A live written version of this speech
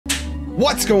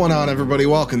What's going on, everybody?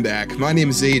 Welcome back. My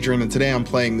name is Adrian, and today I'm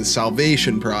playing the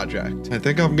Salvation Project. I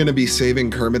think I'm gonna be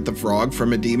saving Kermit the Frog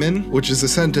from a demon, which is a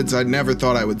sentence I never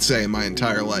thought I would say in my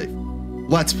entire life.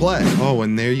 Let's play. Oh,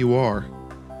 and there you are.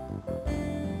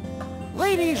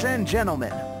 Ladies and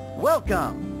gentlemen,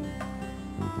 welcome.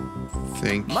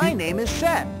 Thank you. My name is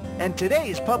Seth, and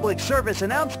today's public service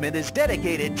announcement is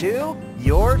dedicated to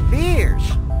your fears.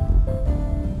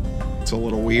 It's a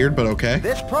little weird, but okay.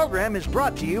 This program is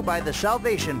brought to you by the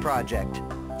Salvation Project.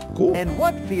 Cool. And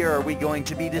what fear are we going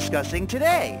to be discussing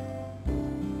today?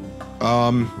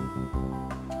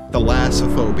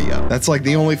 Thalassophobia. That's like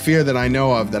the only fear that I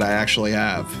know of that I actually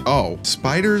have. Oh,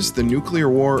 spiders, the nuclear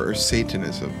war, or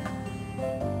Satanism?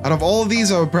 Out of all of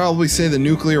these, I would probably say the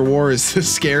nuclear war is the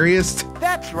scariest.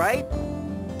 That's right.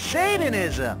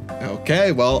 Satanism.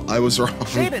 Okay, well, I was wrong.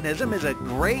 Satanism is a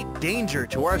great danger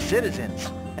to our citizens,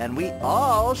 and we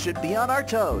all should be on our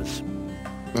toes.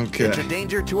 Okay. It's a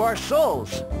danger to our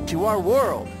souls, to our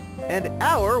world, and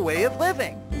our way of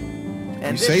living.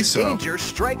 And You say this so. danger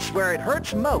strikes where it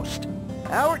hurts most,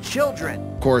 our children.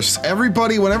 Of course,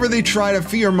 everybody, whenever they try to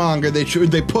fearmonger,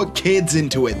 they put kids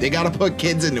into it. They gotta put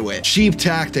kids into it. Cheap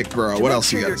tactic, bro. To What make else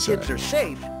sure you your gotta say? kids are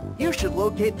safe, you should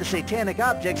locate the satanic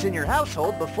objects in your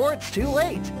household before it's too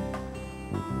late.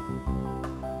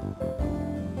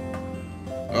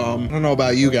 I don't know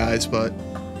about you guys, but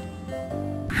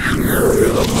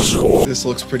this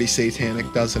looks pretty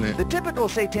satanic, doesn't it? The typical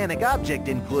satanic object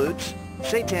includes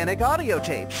satanic audio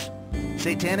tapes,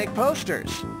 satanic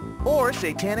posters, or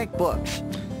satanic books.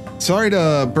 Sorry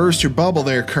to burst your bubble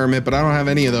there, Kermit, but I don't have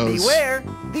any of those. Beware,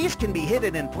 these can be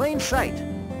hidden in plain sight.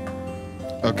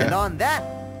 Okay. And on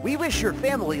that, we wish your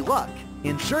family luck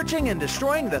in searching and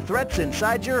destroying the threats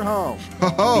inside your home.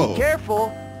 Oh. Be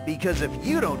careful, because if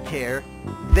you don't care,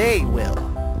 they will.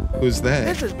 Who's that?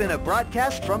 This has been a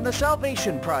broadcast from the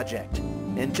Salvation Project.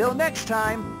 Until next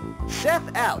time,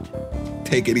 Seth out.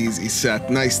 Take it easy, Seth.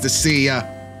 Nice to see ya.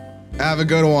 Have a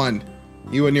good one.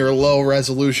 You and your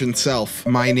low-resolution self.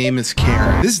 My name is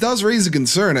Karen. This does raise a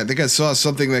concern. I think I saw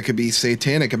something that could be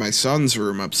satanic in my son's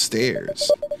room upstairs.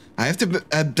 I have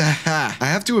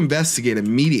to investigate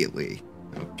immediately.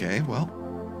 Okay, well.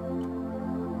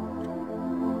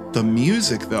 The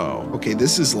music, though. Okay,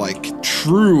 this is like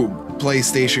true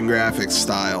PlayStation graphics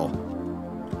style.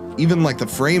 Even like the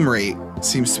frame rate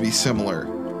seems to be similar.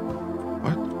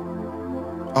 What?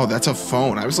 Oh, that's a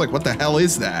phone. I was like, what the hell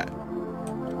is that?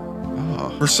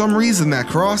 Oh. For some reason, that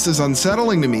cross is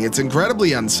unsettling to me. It's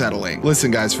incredibly unsettling. Listen,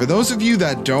 guys, for those of you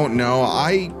that don't know,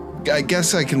 I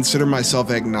guess I consider myself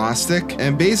agnostic,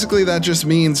 and basically that just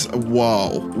means,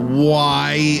 whoa,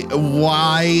 why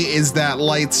is that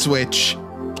light switch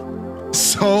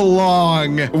so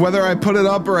long? Whether I put it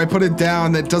up or I put it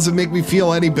down, that doesn't make me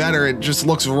feel any better. It just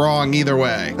looks wrong either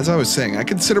way. As I was saying, I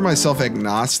consider myself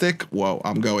agnostic. Whoa,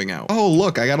 I'm going out. Oh,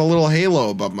 look, I got a little halo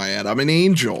above my head. I'm an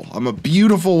angel. I'm a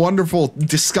beautiful, wonderful,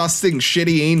 disgusting,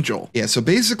 shitty angel. Yeah, so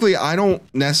basically, I don't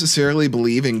necessarily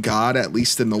believe in God, at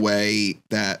least in the way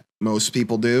that most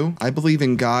people do. I believe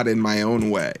in God in my own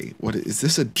way. What is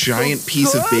this, a giant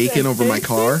piece of bacon over my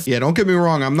car? Yeah, don't get me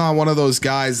wrong. I'm not one of those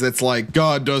guys that's like,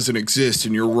 God doesn't exist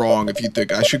and you're wrong if you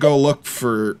think I should go look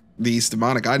for these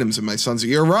demonic items in my son's.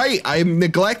 You're right. I'm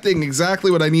neglecting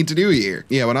exactly what I need to do here.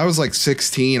 Yeah, when I was like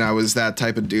 16, I was that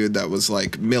type of dude that was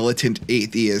like militant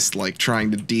atheist, like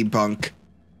trying to debunk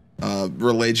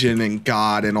religion and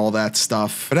God and all that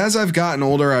stuff. But as I've gotten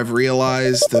older, I've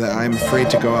realized that I'm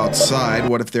afraid to go outside.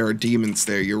 What if there are demons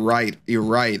there? You're right. You're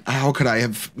right. How could I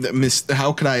have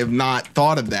not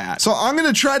thought of that? So I'm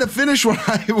gonna try to finish what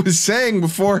I was saying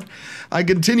before I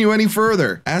continue any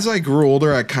further. As I grew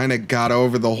older, I kind of got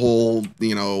over the whole,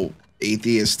 you know,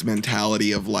 atheist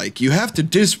mentality of like, you have to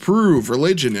disprove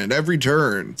religion at every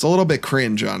turn. It's a little bit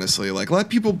cringe, honestly. Like, let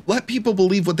people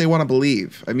believe what they want to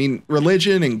believe. I mean,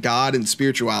 religion and God and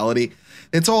spirituality,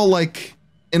 it's all like,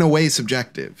 in a way,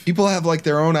 subjective. People have like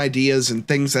their own ideas and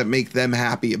things that make them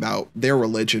happy about their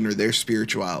religion or their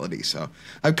spirituality. So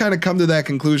I've kind of come to that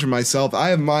conclusion myself. I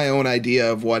have my own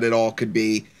idea of what it all could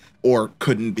be or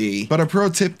couldn't be. But a pro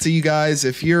tip to you guys,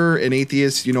 if you're an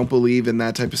atheist, you don't believe in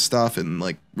that type of stuff and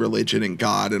like religion and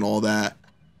God and all that,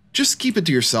 just keep it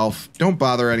to yourself. Don't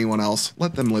bother anyone else.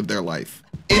 Let them live their life.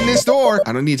 In this door,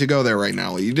 I don't need to go there right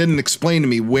now. You didn't explain to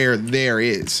me where there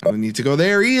is. I don't need to go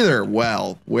there either.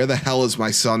 Well, where the hell is my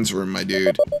son's room, my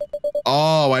dude?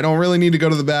 Oh, I don't really need to go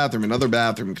to the bathroom. Another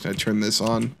bathroom. Can I turn this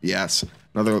on? Yes.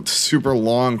 Another super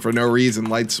long for no reason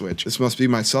light switch. This must be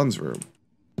my son's room.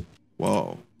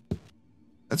 Whoa.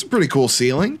 That's a pretty cool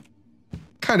ceiling.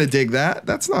 Kind of dig that.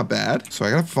 That's not bad. So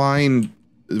I gotta find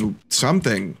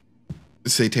something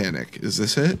satanic. Is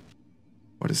this it?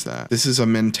 What is that? This is a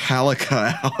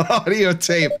Metallica audio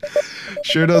tape.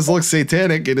 Sure does look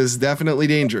satanic. It is definitely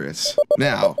dangerous.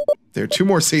 Now, there are 2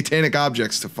 more satanic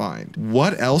objects to find.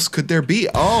 What else could there be?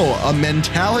 Oh, a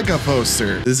Metallica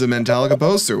poster. This is a Metallica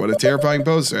poster. What a terrifying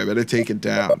poster. I better take it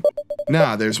down.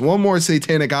 Nah, there's 1 more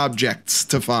satanic objects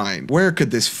to find. Where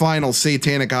could this final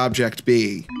satanic object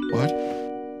be? What?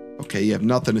 Okay, you have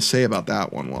nothing to say about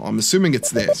that one. Well, I'm assuming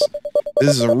it's this. This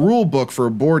is a rule book for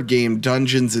a board game,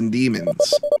 Dungeons and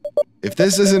Demons. If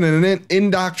this isn't an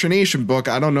indoctrination book,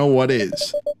 I don't know what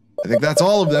is. I think that's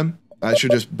all of them. I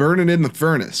should just burn it in the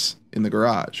furnace in the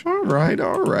garage. All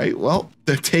right. Well,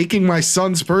 they're taking my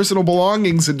son's personal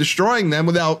belongings and destroying them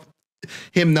without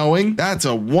him knowing. That's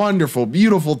a wonderful,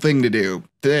 beautiful thing to do.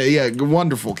 Yeah,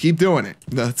 wonderful. Keep doing it.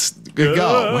 That's good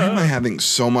go. Why am I having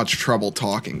so much trouble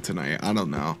talking tonight? I don't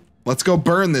know. Let's go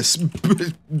burn this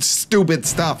stupid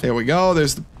stuff. Here we go.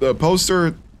 There's the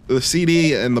poster, the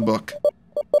CD, and the book.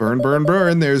 Burn, burn,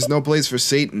 burn. There's no place for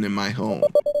Satan in my home.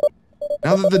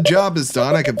 Now that the job is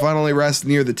done, I can finally rest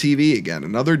near the TV again.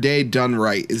 Another day done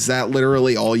right. Is that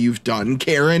literally all you've done,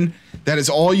 Karen? That is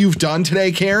all you've done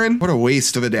today, Karen? What a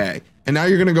waste of a day. And now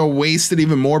you're gonna go waste it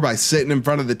even more by sitting in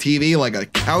front of the TV like a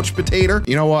couch potato?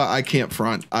 You know what? I can't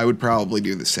front. I would probably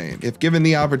do the same. If given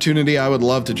the opportunity, I would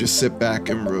love to just sit back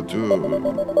and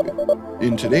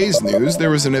in today's news,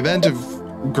 there was an event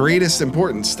of greatest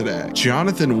importance today.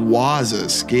 Jonathan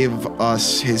Wazas gave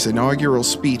us his inaugural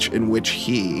speech in which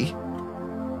he...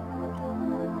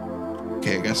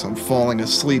 Okay, I guess I'm falling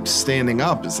asleep standing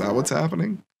up. Is that what's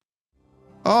happening?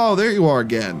 Oh, there you are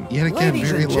again. Yet again,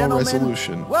 very low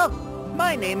resolution. Welcome.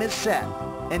 My name is Seth,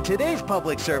 and today's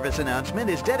public service announcement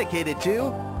is dedicated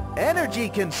to energy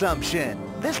consumption.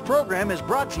 This program is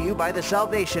brought to you by the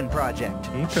Salvation Project.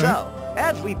 Okay. So,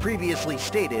 as we previously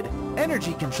stated,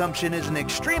 energy consumption is an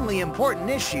extremely important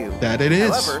issue. That it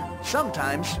is. However,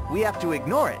 sometimes we have to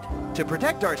ignore it to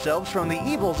protect ourselves from the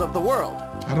evils of the world.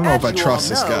 I don't know if I trust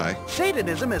this guy.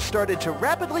 Satanism has started to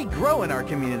rapidly grow in our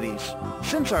communities.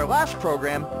 Since our last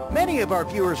program, many of our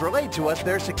viewers relate to us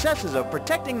their successes of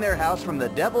protecting their house from the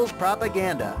devil's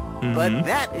propaganda. But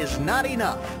that is not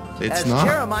enough. It's As not.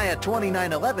 Jeremiah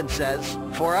 29:11 says,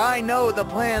 "For I know the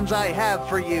plans I have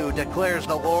for you, declares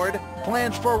the Lord,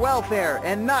 plans for welfare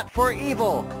and not for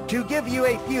evil, to give you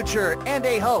a future and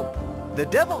a hope." The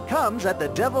devil comes at the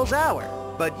devil's hour.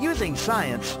 But using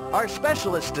science, our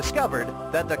specialists discovered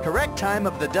that the correct time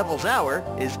of the devil's hour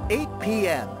is 8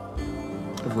 p.m.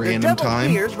 A random The devil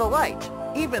time? fears the light.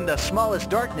 Even the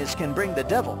smallest darkness can bring the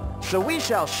devil. So we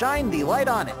shall shine the light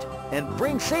on it and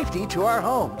bring safety to our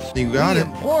homes. You got it.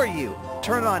 We implore you,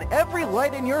 turn on every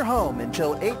light in your home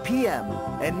until 8 p.m.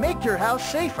 and make your house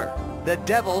safer. The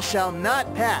devil shall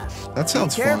not pass. That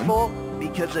sounds Be fun. careful,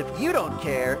 because if you don't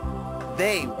care,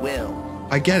 they will.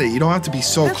 I get it. You don't have to be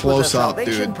so This close was a up,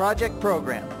 Salvation dude. Project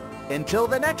program. Until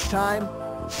the next time,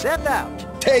 Seth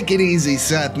out. Take it easy,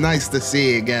 Seth. Nice to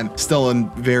see you again. Still in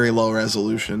very low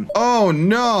resolution. Oh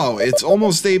no, it's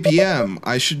almost 8 p.m.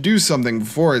 I should do something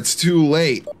before it's too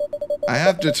late. I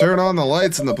have to turn on the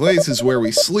lights in the places where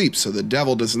we sleep so the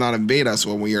devil does not invade us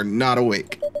when we are not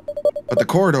awake. But the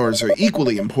corridors are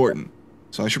equally important,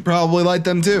 so I should probably light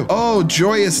them too. Oh,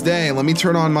 joyous day. Let me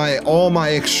turn on all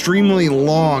my extremely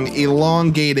long,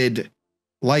 elongated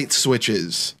light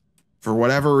switches for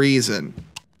whatever reason.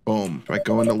 Boom. Do I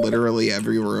go into literally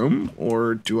every room,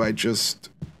 or do I just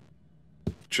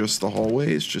the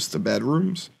hallways, just the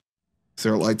bedrooms? Is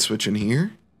there a light switch in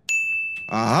here?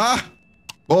 Aha!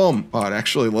 Boom. Oh, it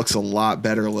actually looks a lot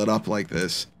better lit up like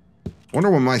this. Wonder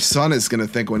what my son is gonna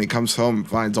think when he comes home and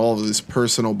finds all of his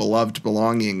personal beloved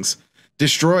belongings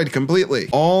destroyed completely.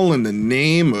 All in the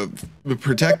name of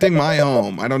protecting my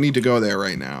home. I don't need to go there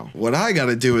right now. What I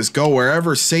gotta do is go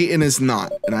wherever Satan is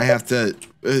not, and I have to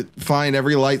find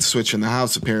every light switch in the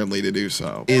house apparently to do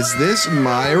so. Is this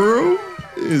my room?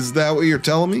 Is that what you're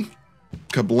telling me?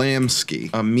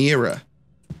 Kablamski. Amira.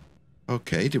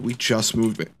 Okay, did we just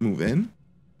move in?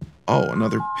 Oh,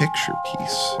 another picture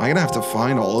piece. Am I gonna have to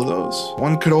find all of those?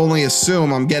 One could only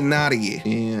assume I'm getting out of here.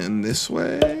 And this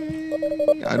way?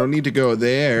 I don't need to go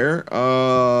there.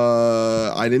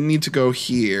 I didn't need to go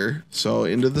here. So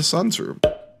into the son's room.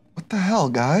 What the hell,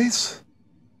 guys?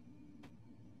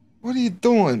 What are you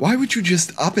doing? Why would you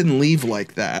just up and leave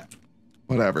like that?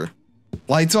 Whatever.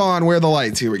 Lights on. Where are the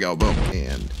lights? Here we go. Boom.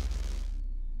 And...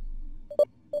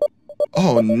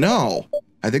 oh, no.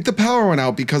 I think the power went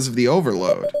out because of the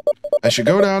overload. I should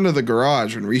go down to the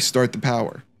garage and restart the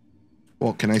power.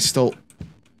 Well, can I still...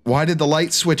 why did the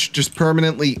light switch just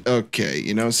permanently... okay,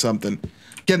 you know something.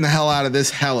 Getting the hell out of this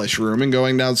hellish room and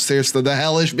going downstairs to the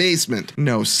hellish basement.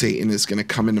 No Satan is gonna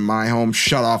come into my home,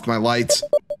 shut off my lights.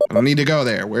 I don't need to go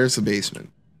there. Where's the basement?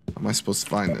 How am I supposed to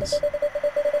find this?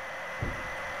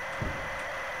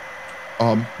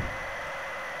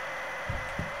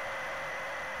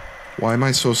 Why am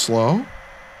I so slow?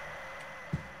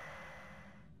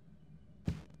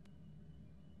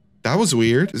 That was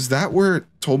weird. Is that where it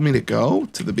told me to go?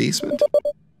 To the basement?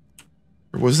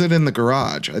 Or was it in the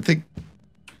garage? I think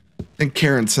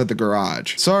Karen said the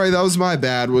garage. Sorry, that was my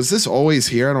bad. Was this always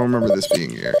here? I don't remember this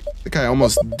being here. I think I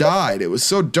almost died. It was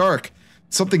so dark.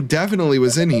 Something definitely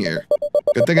was in here.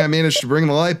 Good thing I managed to bring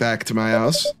the light back to my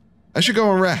house. I should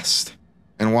go and rest.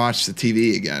 And watch the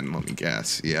TV again, let me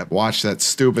guess. Yep, watch that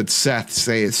stupid Seth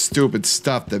say his stupid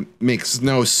stuff that makes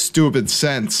no stupid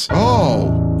sense.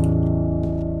 Oh!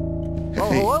 Hey.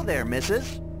 Oh, hello there,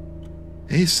 Mrs.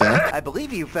 Hey, Seth. I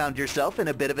believe you found yourself in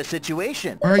a bit of a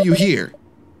situation. Why are you here?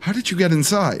 How did you get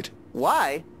inside?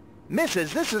 Why?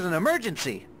 Mrs., this is an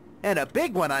emergency. And a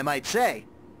big one, I might say.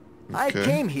 Okay. I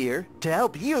came here to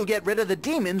help you get rid of the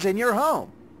demons in your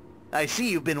home. I see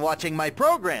you've been watching my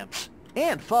programs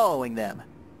and following them.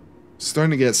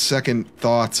 Starting to get second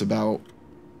thoughts about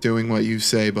doing what you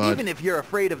say, bud. Even if you're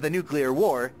afraid of the nuclear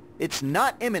war, it's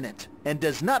not imminent and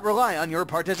does not rely on your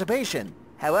participation.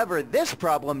 However, this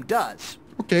problem does.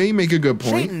 Okay, you make a good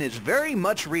point. Satan is very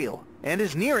much real and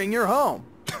is nearing your home.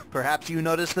 Perhaps you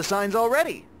noticed the signs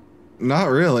already. Not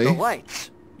really. The lights,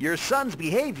 your son's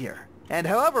behavior, and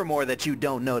however more that you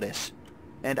don't notice.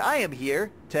 And I am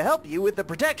here to help you with the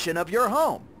protection of your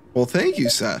home. Well, thank you,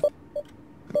 Seth.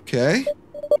 Okay.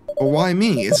 But why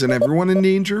me? Isn't everyone in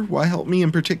danger? Why help me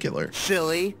in particular?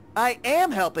 Silly. I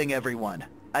am helping everyone.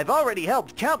 I've already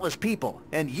helped countless people,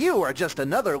 and you are just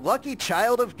another lucky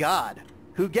child of God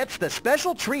who gets the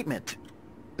special treatment.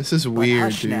 This is But weird,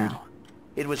 hush dude. now.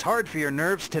 It was hard for your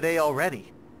nerves today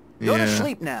already. Go to Yeah.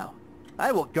 sleep now.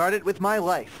 I will guard it with my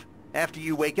life. After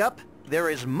you wake up, there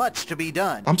is much to be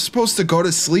done. I'm supposed to go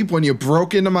to sleep when you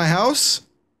broke into my house?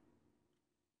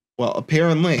 Well,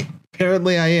 apparently.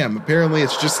 Apparently I am. Apparently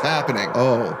it's just happening.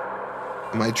 Oh.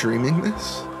 Am I dreaming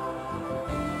this?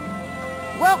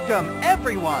 Welcome,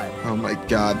 everyone. Oh my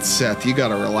god, Seth, you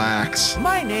gotta relax.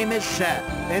 My name is Seth,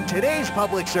 and today's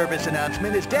public service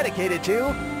announcement is dedicated to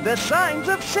the signs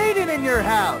of Satan in your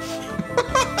house.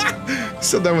 You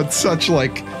said that with such,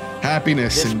 like,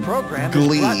 happiness This and program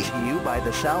glee. is brought to you by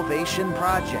the Salvation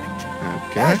Project.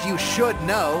 Okay. As you should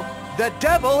know, the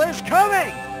devil is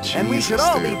coming! And we should Jesus,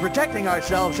 all dude. be protecting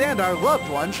ourselves and our loved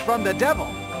ones from the devil.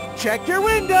 Check your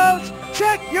windows!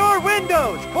 Check your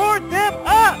windows! Board them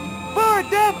up! Board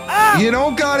them up! You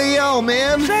don't gotta yell,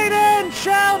 man. Satan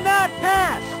shall not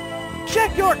pass!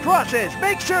 Check your crosses!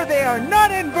 Make sure they are not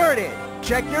inverted!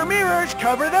 Check your mirrors!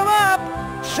 Cover them up!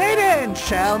 Satan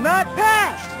shall not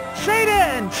pass!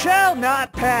 Satan shall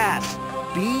not pass!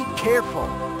 Be careful,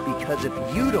 because if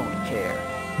you don't care,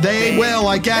 They will,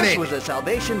 I get this it. was a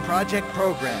Salvation Project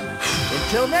program.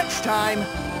 Until next time,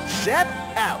 Seth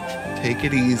out. Take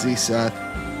it easy, Seth.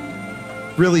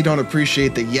 Really don't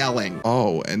appreciate the yelling.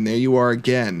 Oh, and there you are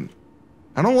again.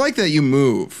 I don't like that you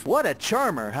move. What a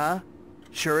charmer, huh?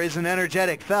 Sure is an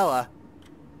energetic fella.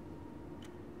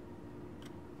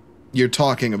 You're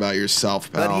talking about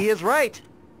yourself, pal. But he is right.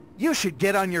 You should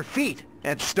get on your feet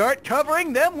and start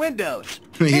covering them windows.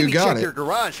 You Maybe got check it. your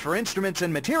garage for instruments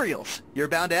and materials. You're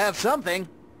bound to have something.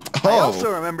 I Oh.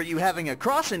 also remember you having a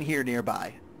cross in here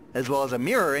nearby, as well as a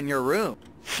mirror in your room.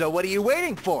 So what are you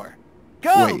waiting for?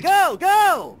 Go, Wait. go,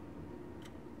 go!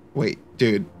 Wait,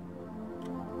 dude.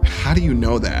 How do you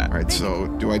know that? All right, so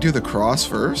do I do the cross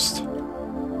first?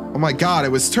 Oh my god,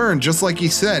 it was turned just like he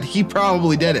said. He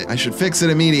probably did it. I should fix it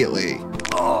immediately.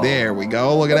 There we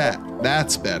go. Look at that.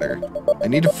 That's better. I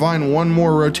need to find one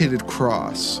more rotated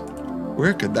cross.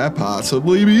 Where could that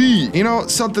possibly be? You know,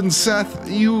 something, Seth,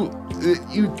 you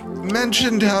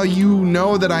mentioned how you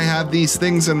know that I have these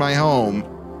things in my home,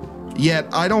 yet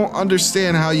I don't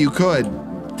understand how you could.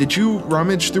 Did you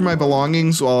rummage through my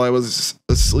belongings while I was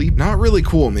asleep? Not really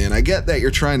cool, man. I get that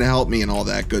you're trying to help me and all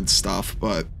that good stuff,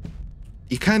 but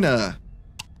you kinda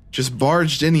just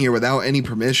barged in here without any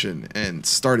permission and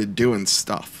started doing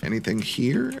stuff. Anything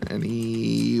here?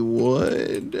 Any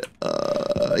wood?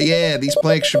 Yeah, these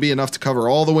planks should be enough to cover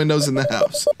all the windows in the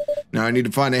house. Now I need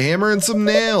to find a hammer and some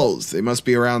nails. They must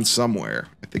be around somewhere.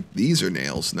 I think these are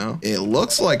nails, no? It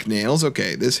looks like nails.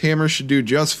 Okay, this hammer should do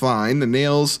just fine. The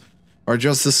nails are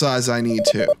just the size I need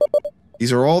too.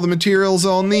 These are all the materials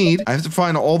I'll need. I have to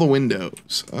find all the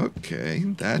windows. Okay,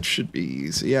 that should be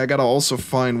easy. I gotta also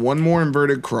find one more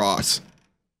inverted cross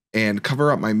and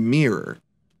cover up my mirror.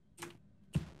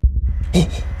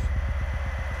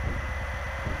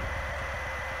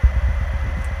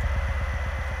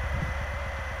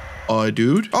 Oh.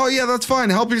 Dude? Oh, yeah, that's fine.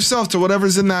 Help yourself to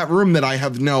whatever's in that room that I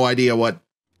have no idea what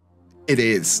it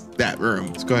is, that room.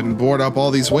 Let's go ahead and board up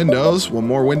all these windows. One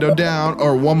more window down,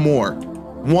 or one more.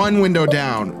 One window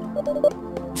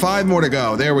down. 5 more to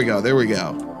go. There we go. There we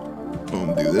go.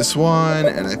 Boom, do this one.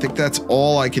 And I think that's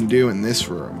all I can do in this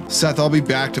room. Seth, I'll be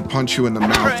back to punch you in the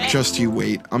mouth. Just you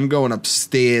wait. I'm going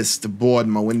upstairs to board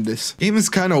my windows. Game is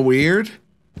kind of weird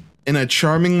in a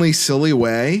charmingly silly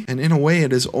way. And in a way,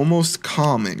 it is almost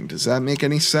calming. Does that make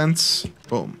any sense?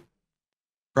 Boom.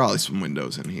 Probably some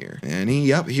windows in here. And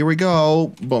yep, here we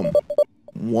go. Boom.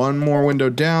 1 more window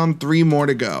down, 3 more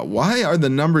to go. Why are the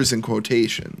numbers in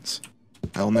quotations?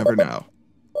 I'll never know.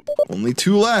 Only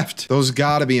 2 left. Those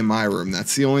gotta be in my room.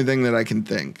 That's the only thing that I can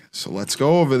think. So let's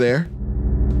go over there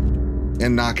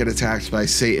and not get attacked by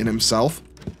Satan himself,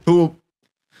 who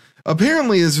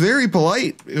apparently is very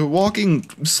polite, walking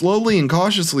slowly and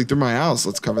cautiously through my house.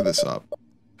 Let's cover this up.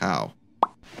 How?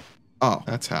 Oh,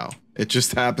 that's how. It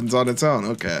just happens on its own.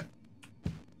 Okay.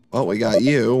 Well, we got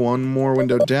you. 1 more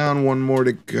window down, 1 more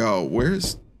to go.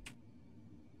 Where's...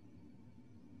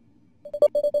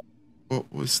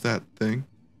 What was that thing?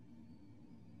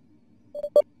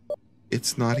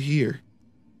 It's not here.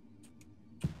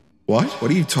 What?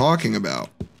 What are you talking about?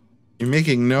 You're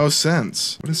making no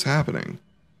sense. What is happening?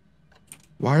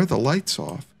 Why are the lights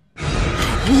off?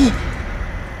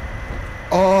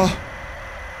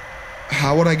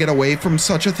 How would I get away from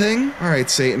such a thing? All right,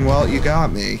 Satan, well, you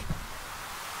got me.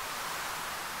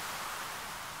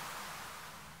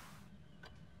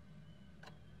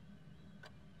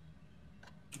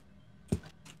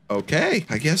 Okay,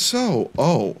 I guess so.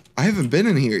 Oh, I haven't been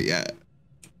in here yet.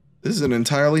 This is an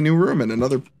entirely new room and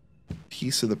another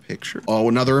piece of the picture. Oh,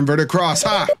 another inverted cross,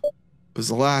 ha! It was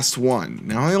the last one.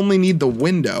 Now I only need the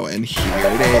window, and here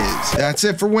it is. That's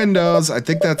it for windows. I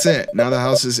think that's it. Now the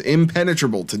house is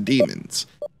impenetrable to demons.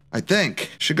 I think.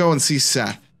 Should go and see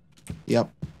Seth. Yep.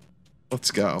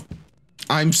 Let's go.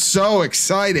 I'm so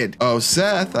excited. Oh,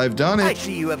 Seth, I've done it. I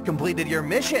see you have completed your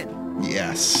mission.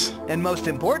 Yes. And most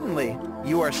importantly,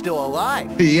 you are still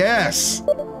alive. Yes.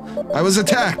 I was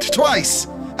attacked twice.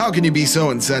 How can you be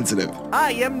so insensitive?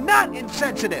 I am not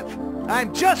insensitive.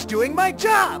 I'm just doing my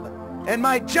job. And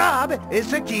my job is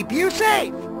to keep you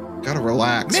safe. Gotta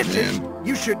relax, Mrs., man.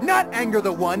 you should not anger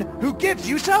the one who gives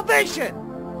you salvation.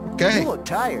 Okay. You look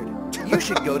tired. You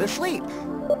should go to sleep.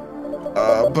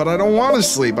 But I don't want to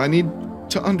sleep. I need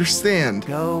to understand.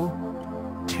 Go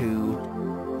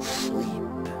to sleep.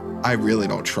 I really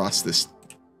don't trust this.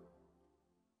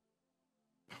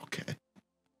 Okay.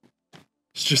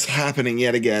 It's just happening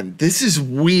yet again. This is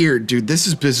weird, dude. This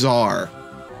is bizarre.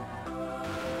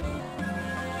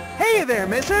 Hey there,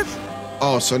 Mrs.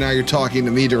 Oh, so now you're talking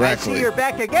to me directly. I see you're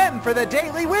back again for the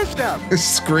daily wisdom.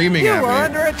 Screaming you at me. are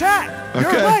under attack.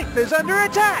 Okay. Your life is under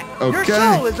attack. Okay. Your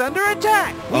soul is under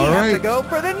attack. We All have right. to go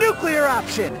for the nuclear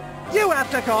option. You have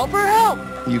to call for help.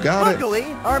 You got Luckily,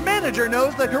 our manager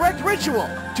knows the correct ritual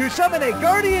to summon a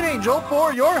guardian angel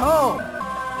for your home.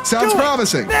 it. Sounds Do it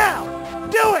promising. now.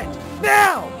 Do it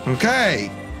now.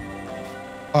 Okay.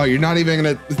 Oh, you're not even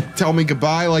gonna tell me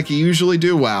goodbye like you usually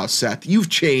do? Wow, Seth, you've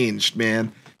changed,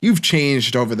 man. You've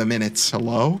changed over the minutes.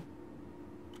 Hello?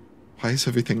 Why is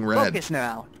everything red? Focus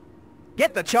now.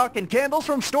 Get the chalk and candles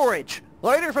from storage.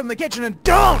 Lighter from the kitchen, and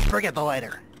don't forget the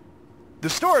lighter. The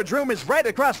storage room is right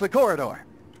across the corridor.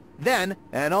 Then,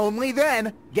 and only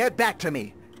then, get back to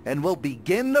me, and we'll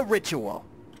begin the ritual.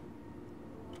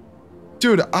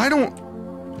 Dude, I don't...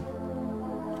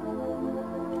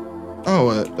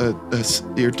 Oh,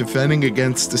 you're defending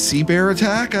against a sea bear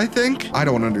attack, I think? I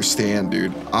don't understand,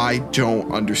 dude. I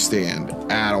don't understand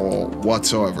at all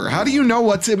whatsoever. How do you know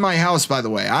what's in my house, by the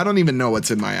way? I don't even know what's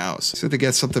in my house. I said to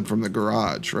get something from the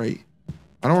garage, right?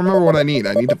 I don't remember what I need.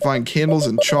 I need to find candles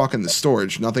and chalk in the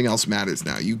storage. Nothing else matters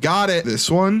now. You got it. This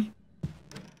one?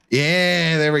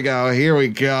 Yeah, there we go. Here we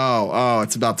go. Oh,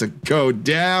 it's about to go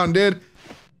down, dude.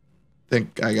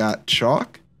 Think I got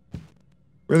chalk?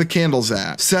 Where are the candles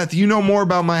at? Seth, you know more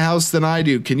about my house than I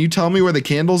do. Can you tell me where the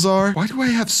candles are? Why do I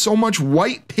have so much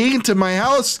white paint in my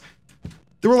house?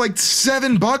 There were like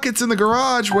 7 buckets in the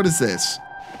garage. What is this?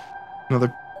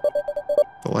 Another...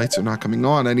 The lights are not coming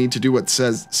on. I need to do what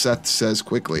Seth says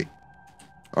quickly.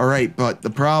 All right, but the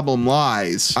problem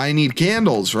lies. I need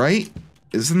candles, right?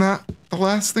 Isn't that the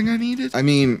last thing I needed? I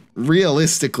mean,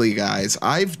 realistically, guys,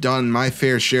 I've done my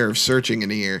fair share of searching in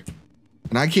here,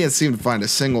 and I can't seem to find a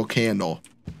single candle.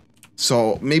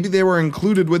 So maybe they were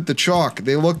included with the chalk.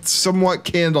 They looked somewhat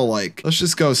candle-like. Let's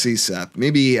just go see Seth.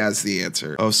 Maybe he has the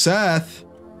answer. Oh, Seth.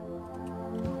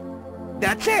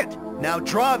 That's it. Now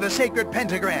draw the sacred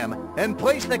pentagram and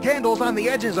place the candles on the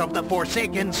edges of the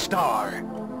Forsaken Star.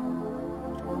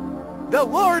 The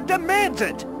Lord demands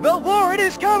it! The Lord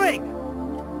is coming!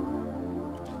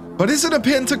 But is it a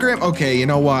pentagram? Okay, you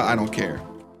know what? I don't care.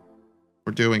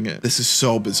 We're doing it. This is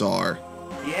so bizarre.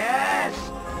 Yes!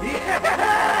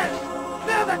 Yes!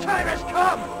 Now the time has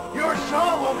come! Your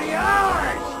soul will be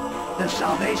ours! The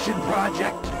Salvation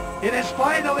Project, it is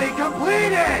finally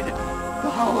completed! The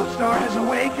Hollow Star has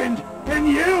awakened, and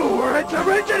you were its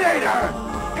originator!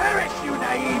 Perish, you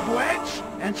naive wench,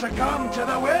 and succumb to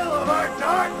the will of our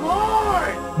Dark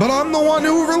Lord! But I'm the one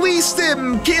who released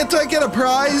him! Can't I get a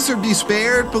prize or be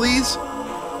spared, please?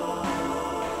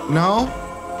 No?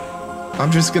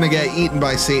 I'm just gonna get eaten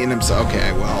by Satan himself.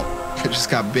 Okay, well, I just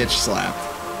got bitch slapped.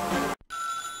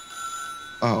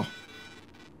 Oh.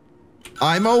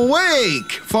 I'm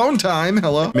awake! Phone time,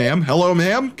 hello? Ma'am, hello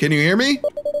ma'am? Can you hear me?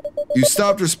 You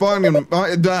stopped responding to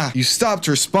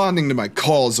my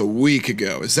calls a week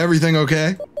ago. Is everything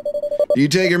okay? Do you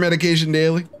take your medication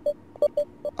daily?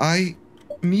 I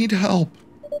need help.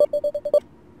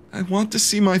 I want to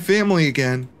see my family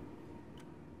again.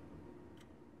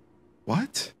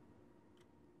 What?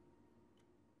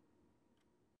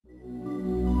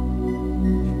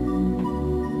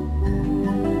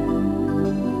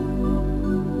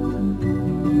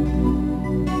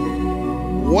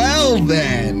 Well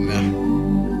then.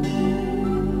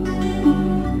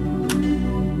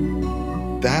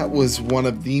 That was one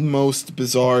of the most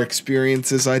bizarre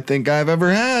experiences I think I've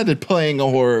ever had at playing a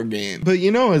horror game. But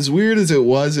you know, as weird as it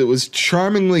was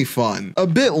charmingly fun. A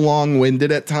bit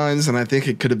long-winded at times, and I think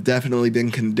it could have definitely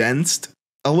been condensed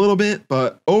a little bit,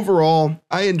 but overall,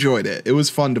 I enjoyed it. It was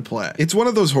fun to play. It's one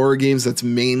of those horror games that's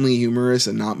mainly humorous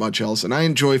and not much else, and I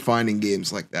enjoy finding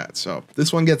games like that, so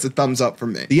this one gets a thumbs up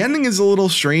from me. The ending is a little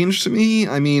strange to me.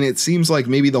 I mean, it seems like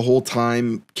maybe the whole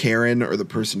time Karen, or the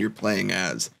person you're playing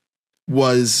as,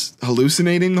 was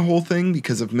hallucinating the whole thing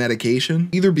because of medication,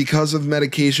 either because of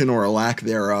medication or a lack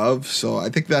thereof, so I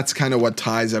think that's kind of what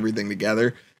ties everything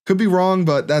together. Could be wrong,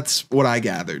 but that's what I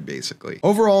gathered, basically.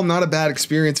 Overall, not a bad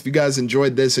experience. If you guys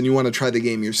enjoyed this and you want to try the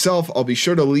game yourself, I'll be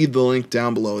sure to leave the link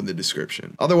down below in the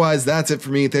description. Otherwise, that's it for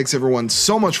me. Thanks everyone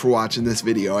so much for watching this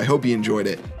video. I hope you enjoyed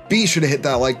it. Be sure to hit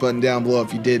that like button down below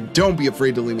if you did. Don't be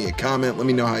afraid to leave me a comment. Let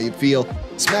me know how you feel.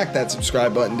 Smack that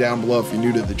subscribe button down below if you're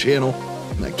new to the channel.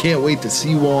 And I can't wait to see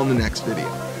you all in the next video.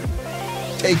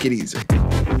 Take it easy.